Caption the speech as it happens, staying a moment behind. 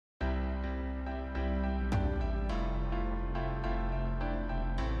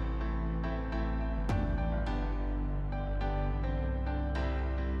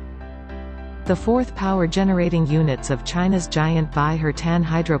The fourth power-generating units of China's giant Baihetan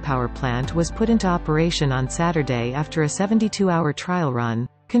Hydropower plant was put into operation on Saturday after a 72-hour trial run,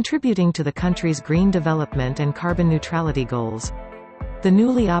 contributing to the country's green development and carbon neutrality goals. The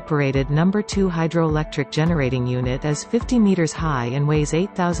newly operated No. 2 hydroelectric generating unit is 50 meters high and weighs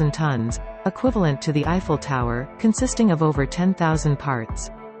 8,000 tons, equivalent to the Eiffel Tower, consisting of over 10,000 parts.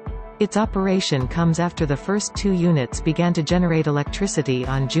 Its operation comes after the first two units began to generate electricity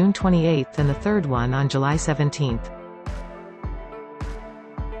on June 28 and the third one on July 17.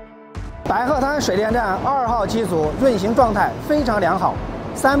 白鹤滩水电站2号机组运行状态非常良好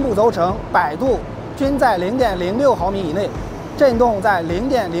，3步轴承摆度均在 0.06 毫米以内，振动在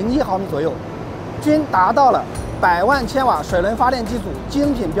 0.01 毫米左右，均达到了100万千瓦水轮发电机组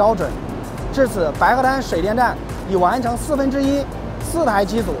精品标准。至此，白鹤滩水电站已完成1/4。4台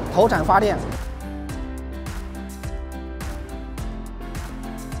机组投产发电。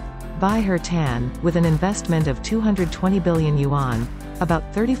Baihetan, with an investment of 220 billion yuan, about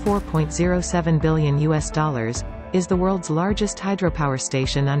 $34.07 billion US, is the world's largest hydropower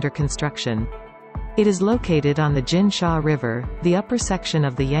station under construction. It is located on the Jin River, the upper section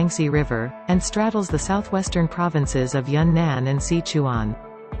of the Yangtze River, and straddles the southwestern provinces of Yunnan and Sichuan.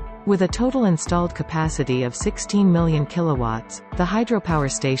 With a total installed capacity of 16 million kilowatts, the hydropower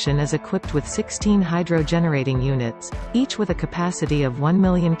station is equipped with 16 hydro-generating units, each with a capacity of 1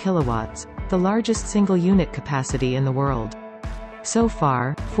 million kilowatts, the largest single-unit capacity in the world. So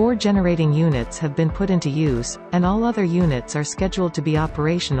far, 4 generating units have been put into use, and all other units are scheduled to be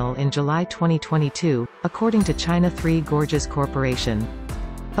operational in July 2022, according to China Three Gorges Corporation.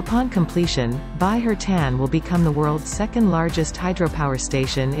 Upon completion, Baihetan will become the world's second-largest hydropower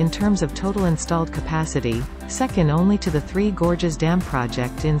station in terms of total installed capacity, second only to the Three Gorges Dam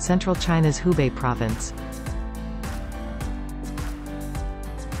project in central China's Hubei province.